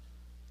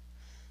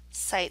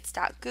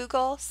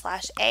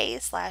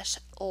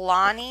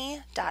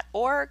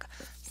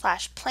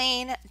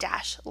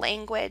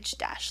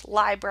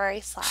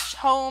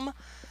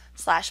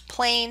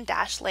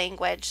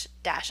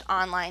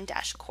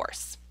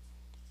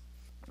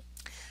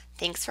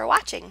 Thanks for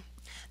watching.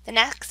 The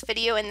next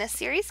video in this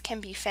series can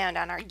be found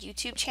on our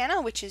YouTube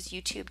channel, which is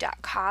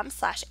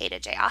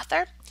youtube.com/A2J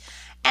Author.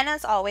 And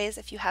as always,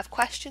 if you have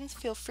questions,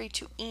 feel free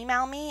to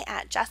email me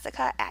at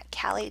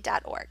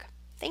jessica@kali.org.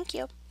 Thank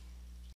you.